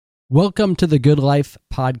Welcome to the Good Life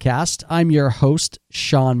Podcast. I'm your host,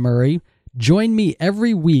 Sean Murray. Join me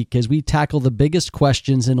every week as we tackle the biggest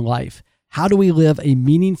questions in life. How do we live a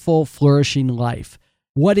meaningful, flourishing life?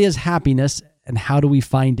 What is happiness and how do we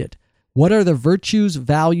find it? What are the virtues,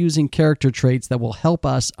 values, and character traits that will help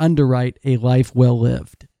us underwrite a life well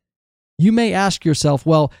lived? You may ask yourself,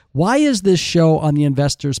 well, why is this show on the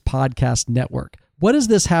Investors Podcast Network? What does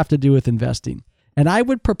this have to do with investing? And I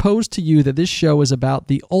would propose to you that this show is about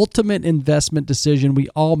the ultimate investment decision we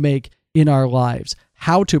all make in our lives,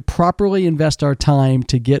 how to properly invest our time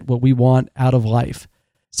to get what we want out of life.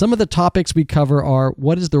 Some of the topics we cover are,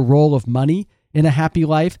 what is the role of money in a happy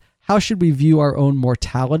life? How should we view our own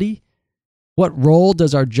mortality? What role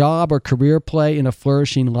does our job or career play in a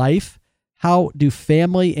flourishing life? How do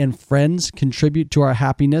family and friends contribute to our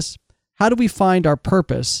happiness? How do we find our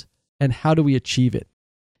purpose? And how do we achieve it?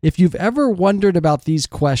 If you've ever wondered about these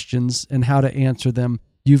questions and how to answer them,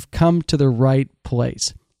 you've come to the right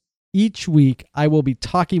place. Each week, I will be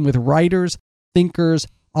talking with writers, thinkers,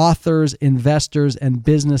 authors, investors, and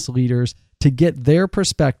business leaders to get their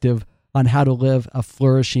perspective on how to live a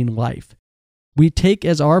flourishing life. We take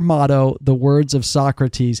as our motto the words of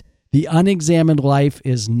Socrates, "The unexamined life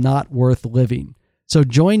is not worth living." So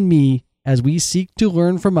join me as we seek to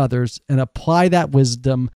learn from others and apply that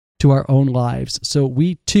wisdom to our own lives so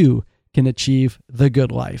we too can achieve the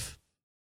good life.